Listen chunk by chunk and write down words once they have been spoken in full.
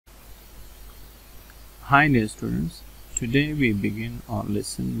Hi dear students, today we begin our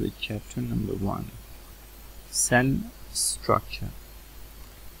lesson with chapter number 1, Cell Structure.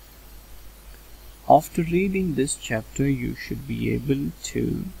 After reading this chapter, you should be able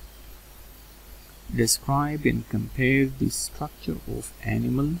to describe and compare the structure of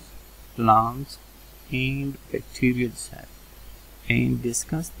animals, plants, and bacterial cells, and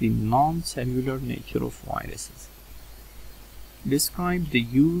discuss the non-cellular nature of viruses. Describe the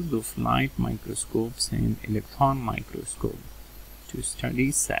use of light microscopes and electron microscope to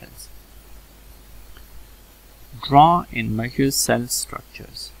study cells. Draw and measure cell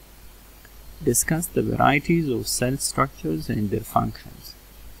structures. Discuss the varieties of cell structures and their functions.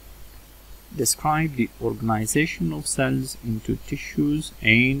 Describe the organization of cells into tissues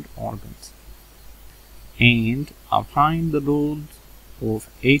and organs. And outline the roles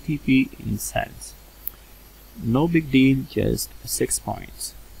of ATP in cells. No big deal, just 6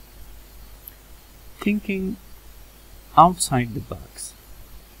 points. Thinking outside the box.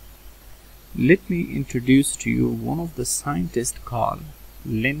 Let me introduce to you one of the scientists called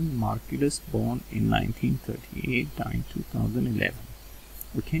Lynn Margulis, born in 1938, died in 2011.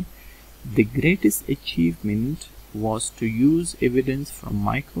 Okay, the greatest achievement was to use evidence from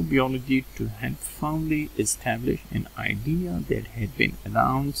microbiology to help firmly establish an idea that had been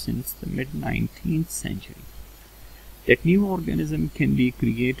around since the mid-19th century. That new organism can be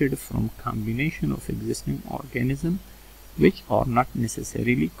created from combination of existing organisms which are not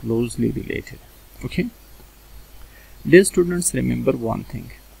necessarily closely related. Okay, dear students, remember one thing,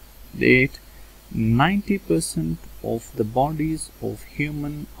 that 90% of the bodies of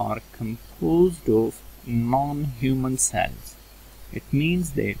human are composed of non-human cells. It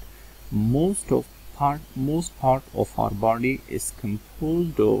means that most part of our body is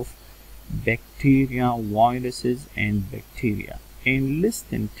composed of bacteria, viruses and bacteria, and less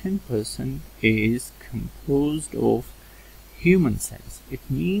than 10% is composed of human cells. It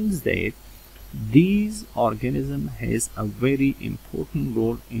means that these organism has a very important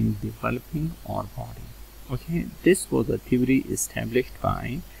role in developing our body. Okay, this was a theory established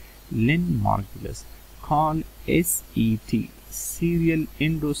by Lynn Margulis called SET, serial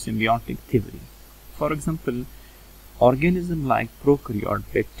endosymbiotic theory. For example, organism like prokaryote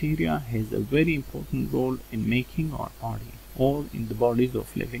bacteria has a very important role in making our body or in the bodies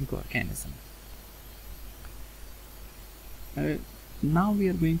of living organisms. Now we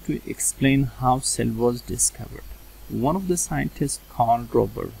are going to explain how cell was discovered. One of the scientists called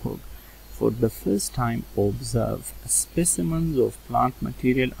Robert Hooke for the first time observed specimens of plant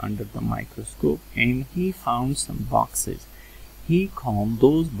material under the microscope, and he found some boxes. He called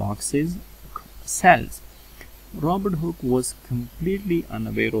those boxes cells. Robert Hooke was completely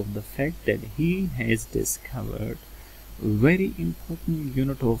unaware of the fact that he has discovered a very important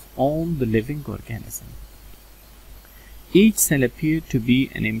unit of all the living organisms. Each cell appeared to be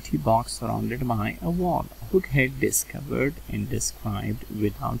an empty box surrounded by a wall. Hooke had discovered and described,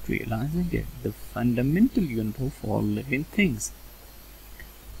 without realizing it, the fundamental unit of all living things.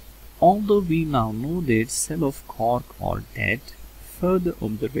 Although we now know that cells of cork are dead, further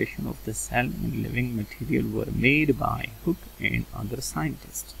observation of the cell and living material were made by Hooke and other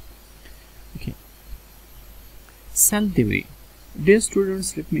scientists. Okay, cell theory. Dear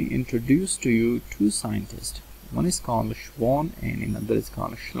students, let me introduce to you two scientists. One is called Schwann and another is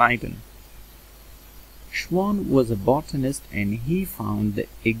called Lydon. Schwann was a botanist and he found the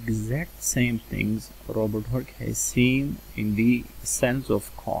exact same things Robert Hooke has seen in the cells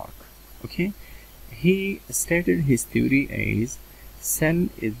of cork. Okay, he stated his theory as cell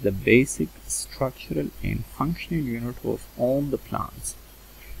is the basic structural and functional unit of all the plants.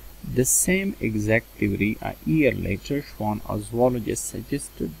 The same exact theory a year later, Schwann, a zoologist,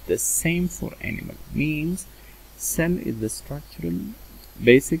 suggested the same for animal. Means cell is the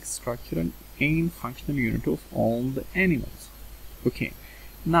basic structural and functional unit of all the animals. Okay,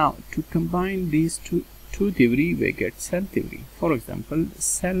 now to combine these two theories, we get cell theory. For example, the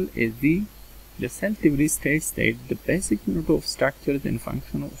cell theory states that the basic unit of structures and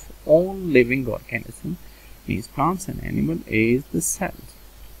function of all living organisms, means plants and animals, is the cells.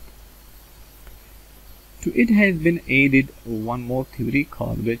 To it has been added one more theory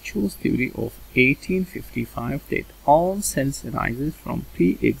called Virchow's theory of 1855, that all cells arises from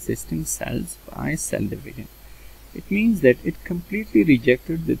pre-existing cells by cell division. It means that it completely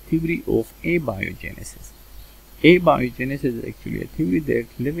rejected the theory of abiogenesis. Abiogenesis is actually a theory that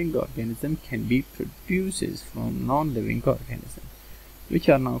living organism can be produced from non-living organisms, which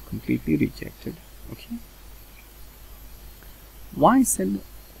are now completely rejected. Okay, why cell?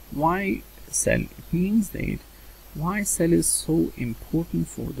 It means that why cell is so important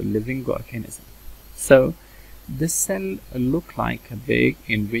for the living organism. So the cell look like a bag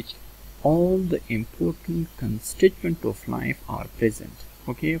in which all the important constituents of life are present.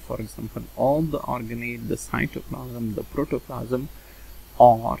 Okay, for example, all the organelle, the cytoplasm, the protoplasm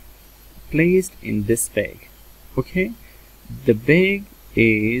are placed in this bag. Okay, the bag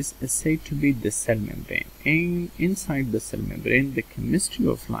is said to be the cell membrane, and inside the cell membrane the chemistry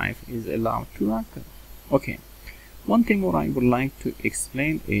of life is allowed to occur. Okay, one thing more I would like to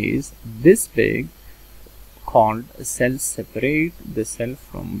explain is this bag called cell separate the cell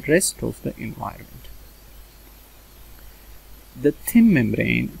from rest of the environment. The thin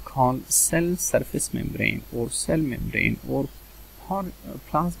membrane called cell surface membrane or cell membrane or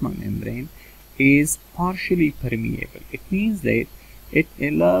plasma membrane is partially permeable. It means that it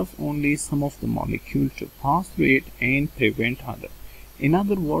allows only some of the molecule to pass through it and prevent other. In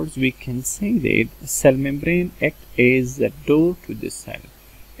other words, we can say that cell membrane acts as the door to the cell.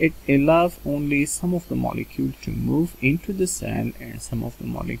 It allows only some of the molecule to move into the cell and some of the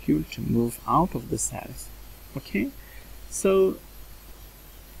molecule to move out of the cells. Okay, so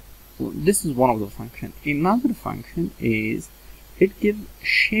this is one of the functions. Another function is it gives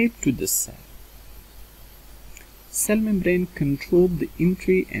shape to the cell. Cell membrane controls the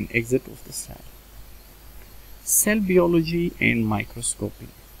entry and exit of the cell. Cell biology and microscopy.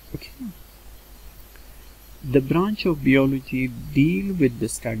 Okay. The branch of biology deal with the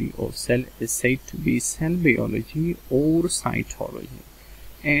study of cell is said to be cell biology or cytology.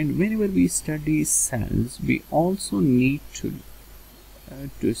 And whenever we study cells, we also need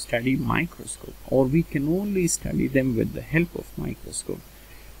to study microscope, or we can only study them with the help of microscope.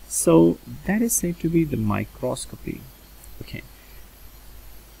 So that is said to be the microscopy. Okay.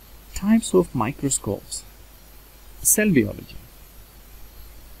 Types of microscopes. Cell biology.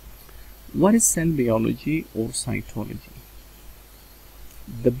 What is cell biology or cytology?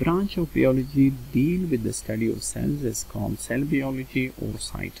 The branch of biology deal with the study of cells is called cell biology or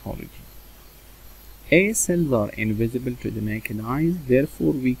cytology. As cells are invisible to the naked eyes,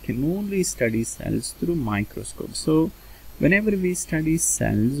 therefore we can only study cells through microscope. So whenever we study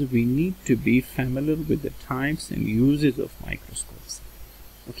cells, we need to be familiar with the types and uses of microscopes.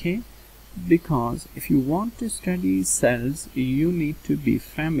 Okay, because if you want to study cells, you need to be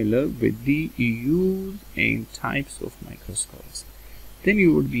familiar with the use and types of microscopes. Then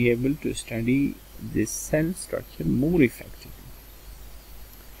you would be able to study this cell structure more effectively.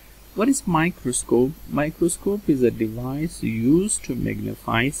 What is microscope? Microscope is a device used to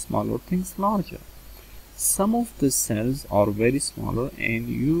magnify smaller things larger. Some of the cells are very smaller and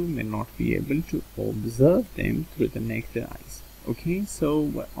you may not be able to observe them through the naked eyes. Okay,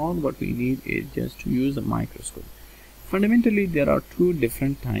 so all what we need is just to use a microscope. Fundamentally, there are two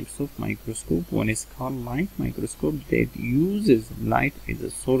different types of microscope. One is called light microscope that uses light as a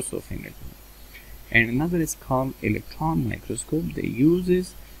source of energy, and another is called electron microscope that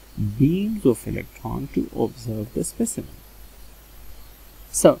uses beams of electron to observe the specimen.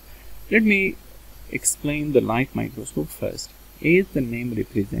 So let me explain the light microscope first. As the name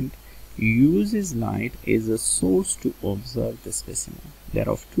represents, uses light as a source to observe the specimen. There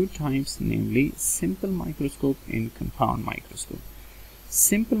are of two types, namely simple microscope and compound microscope.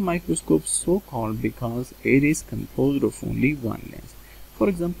 Simple microscope so called because it is composed of only one lens. For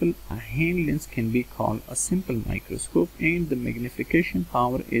example, a hand lens can be called a simple microscope and the magnification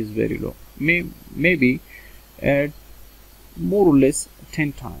power is very low, maybe at more or less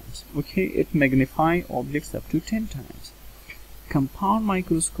 10 times. Okay, it magnifies objects up to 10 times. Compound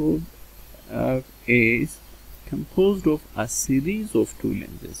microscope is composed of a series of two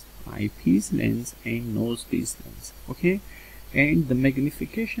lenses, eyepiece lens and nosepiece lens. Okay, and the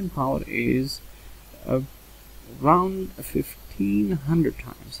magnification power is around 1500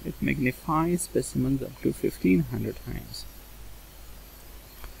 times. It magnifies specimens up to 1500 times.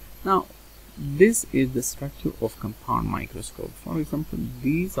 Now, this is the structure of compound microscope. For example,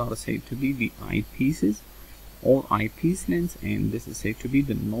 these are said to be the eyepieces or eyepiece lens, and this is said to be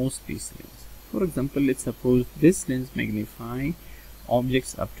the nosepiece lens. For example, let's suppose this lens magnify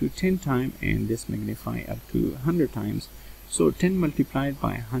objects up to 10 times and this magnify up to 100 times. So 10 multiplied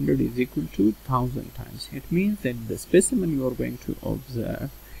by 100 is equal to 1000 times. It means that the specimen you are going to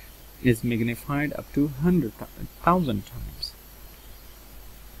observe is magnified up to 100,000 times.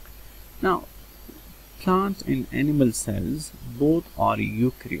 Now, plant and animal cells both are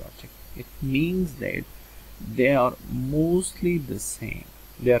eukaryotic. It means that they are mostly the same.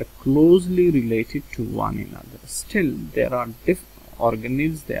 They are closely related to one another. Still, there are different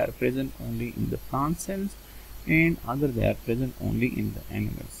organelles. They are present only in the plant cells, and other they are present only in the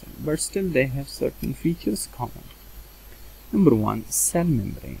animal cell. But still, they have certain features common. Number one, cell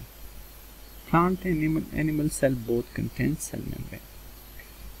membrane. plant and animal cell both contain cell membrane.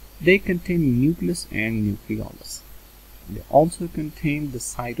 They contain nucleus and nucleolus. They also contain the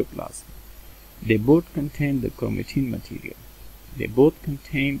cytoplasm. They both contain the chromatin material. They both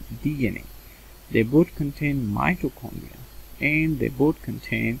contain DNA. They both contain mitochondria, and they both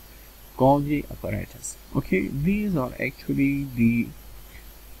contain Golgi apparatus. Okay, these are actually the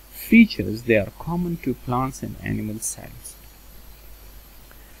features. They are common to plants and animal cells.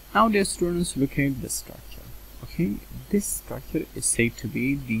 Now, dear students, look at the structure. Okay, this structure is said to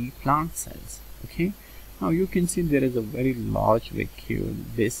be the plant cells. Okay, now you can see there is a very large vacuole.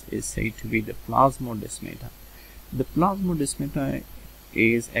 This is said to be the plasmodesmata. The plasmodesmata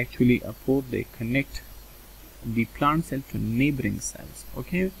is actually a port. They connect the plant cell to neighboring cells.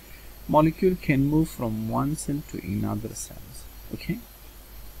 Okay, molecule can move from one cell to another cells. Okay,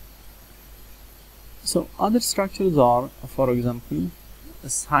 so other structures are, for example, a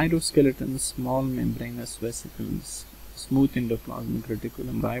cytoskeleton, small membranous vesicles, smooth endoplasmic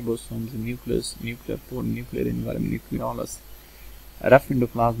reticulum, ribosomes, nucleus, nuclear pore, nuclear environment, nucleolus, rough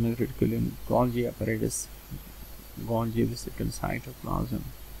endoplasmic reticulum, Golgi apparatus, Golgi vesicle, cytoplasm,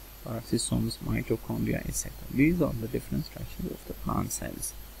 peroxisomes, mitochondria, etc. These are the different structures of the plant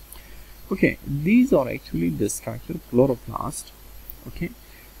cells. Okay, these are actually the structure chloroplast. Okay,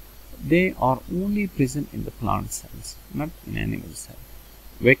 they are only present in the plant cells, not in animal cells.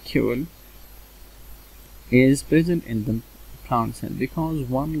 Vacuole is present in the plant cell because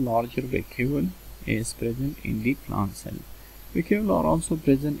one larger vacuole is present in the plant cell. Vacuole are also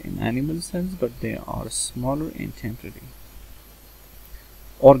present in animal cells, but they are smaller and temporary.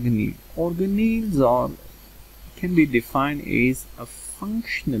 Organelle. Organelles can be defined as a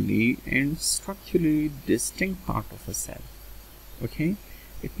functionally and structurally distinct part of a cell. Okay,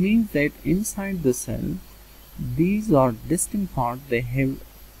 it means that inside the cell, these are distinct parts. They have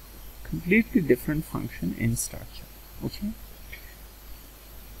completely different function and structure. Okay,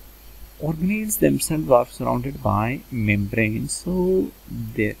 organelles themselves are surrounded by membranes, so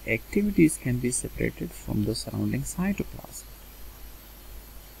their activities can be separated from the surrounding cytoplasm.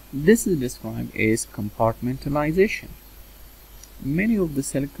 This is described as compartmentalization. Many of the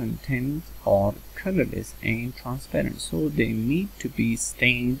cell contents are colorless and transparent, so they need to be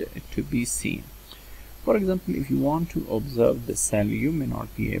stained to be seen. For example, if you want to observe the cell, you may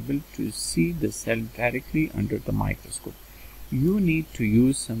not be able to see the cell directly under the microscope. You need to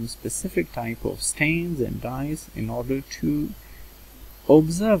use some specific type of stains and dyes in order to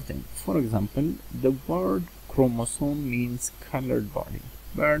observe them. For example, the word chromosome means colored body,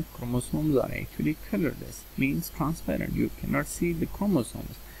 but chromosomes are actually colorless, means transparent. You cannot see the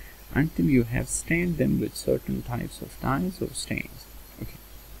chromosomes until you have stained them with certain types of dyes or stains. Okay.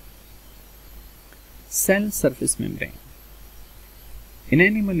 Cell surface membrane. In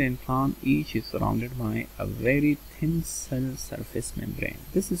animal and plant, each is surrounded by a very thin cell surface membrane.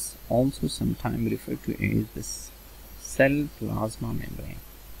 This is also sometimes referred to as the cell plasma membrane.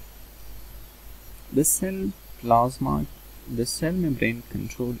 The cell membrane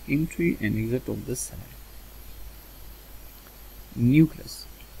controls entry and exit of the cell. Nucleus.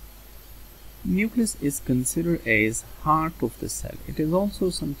 Nucleus is considered as heart of the cell. It is also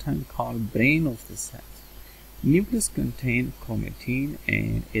sometimes called brain of the cell. Nucleus contains chromatin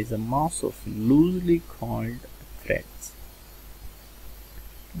and is a mass of loosely coiled threads.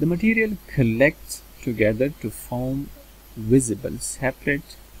 The material collects together to form visible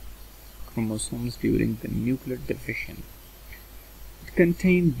separate chromosomes during the nuclear division. It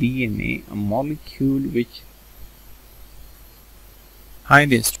contains DNA, a molecule which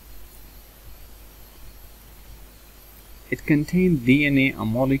It contains DNA, a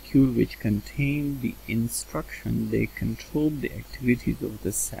molecule which contains the instruction. They control the activities of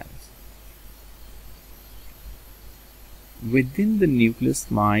the cells. Within the nucleus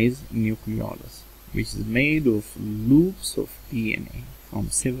lies nucleolus, which is made of loops of DNA from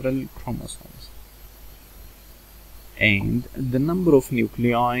several chromosomes. And the number of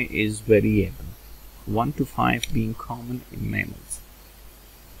nuclei is variable, 1 to 5 being common in mammals.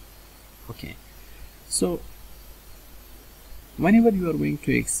 Okay, so whenever you are going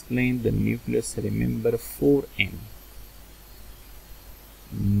to explain the nucleus, remember 4N.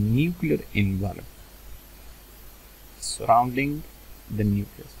 Nuclear envelope surrounding the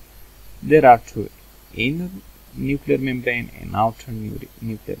nucleus. There are two: inner nuclear membrane and outer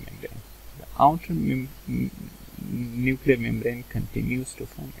nuclear membrane. The outer nuclear membrane continues to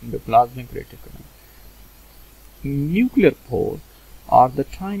form endoplasmic reticulum. Nuclear pores are the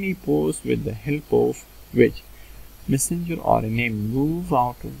tiny pores with the help of which messenger RNA move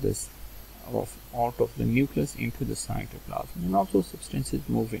out of the nucleus into the cytoplasm, and also substances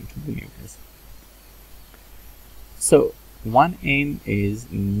move into the nucleus. So one end is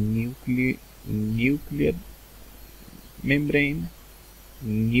nuclear membrane,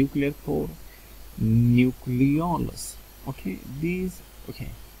 nuclear pore, nucleolus. Okay,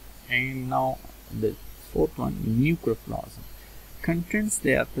 and now the fourth one, nucleoplasm. Contents,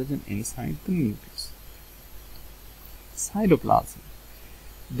 they are present inside the nucleus. Cytoplasm.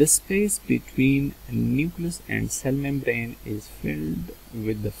 The space between nucleus and cell membrane is filled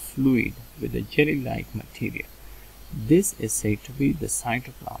with the fluid, with a jelly-like material. This is said to be the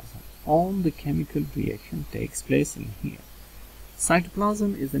cytoplasm. All the chemical reaction takes place in here.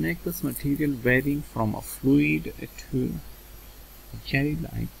 Cytoplasm is an aqueous material varying from a fluid to a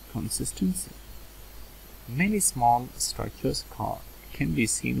jelly-like consistency. Many small structures can be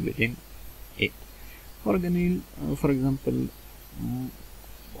seen within it. Organelle, for example,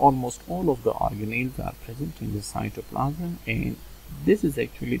 almost all of the organelles are present in the cytoplasm, and this is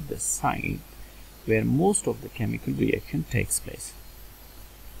actually the site where most of the chemical reaction takes place.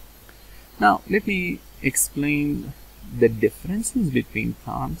 Now let me explain the differences between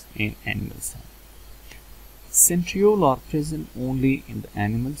plants and animal cells. Centrioles are present only in the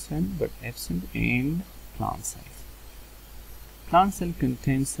animal cell but absent in plant cells. Plant cell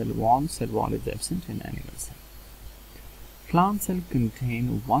contains cell wall. Cell wall is absent in animal cell. Plant cell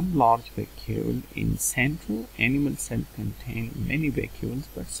contain one large vacuole in center. Animal cell contain many vacuoles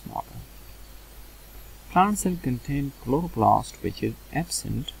but smaller. Plant cell contain chloroplast, which is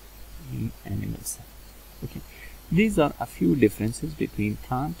absent in animal cell. Okay, these are a few differences between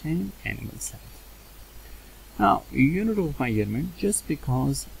plant and animal cells. Now, unit of measurement, just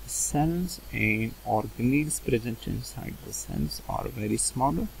because cells and organelles present inside the cells are very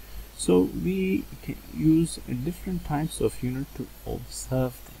smaller, so we can use different types of unit to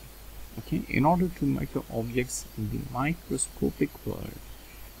observe them. Okay, in order to measure objects in the microscopic world,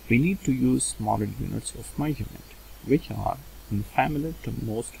 we need to use smaller units of measurement, which are unfamiliar to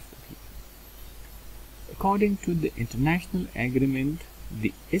most of the people. According to the international agreement,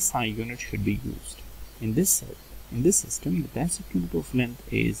 the SI unit should be used. In this system, the basic unit of length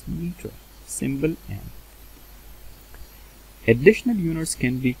is meter, symbol M. Additional units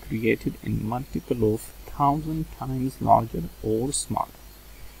can be created in multiple of 1,000 times larger or smaller,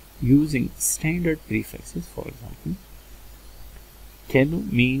 using standard prefixes. For example, kilo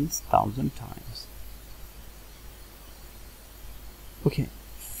means 1,000 times. Okay,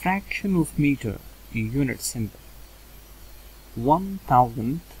 fraction of meter, unit symbol.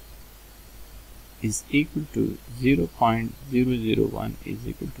 1,000th is equal to 0.001 is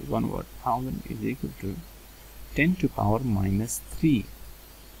equal to 1 watt. 1,000 is equal to 10 to power minus 3.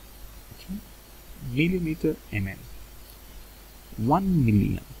 Okay, millimeter mm. 1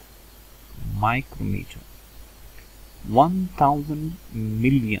 millionth micrometer. 1,000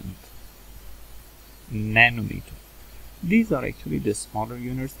 millionth nanometer. These are actually the smaller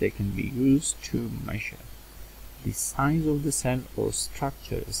units. They can be used to measure the size of the cell or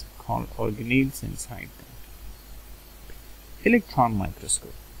structures called organelles inside them. Electron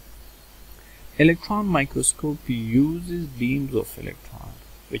microscope. Electron microscope uses beams of electrons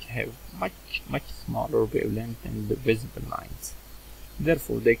which have much smaller wavelength than the visible lines.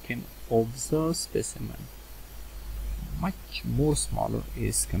 Therefore, they can observe specimen much more smaller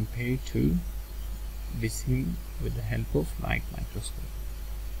as compared to be seen with the help of light microscope.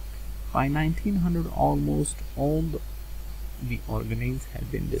 By 1900, almost all the organelles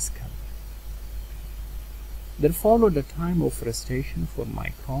had been discovered. There followed a time of frustration for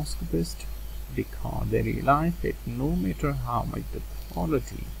microscopists because they realized that no matter how much the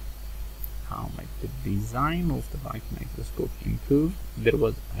quality, how much the design of the light microscope improved, there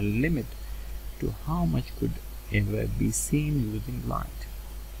was a limit to how much could ever be seen using light.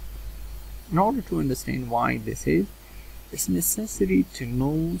 In order to understand why this is, it's necessary to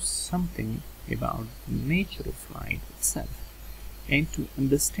know something about the nature of light itself and to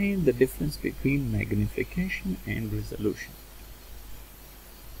understand the difference between magnification and resolution.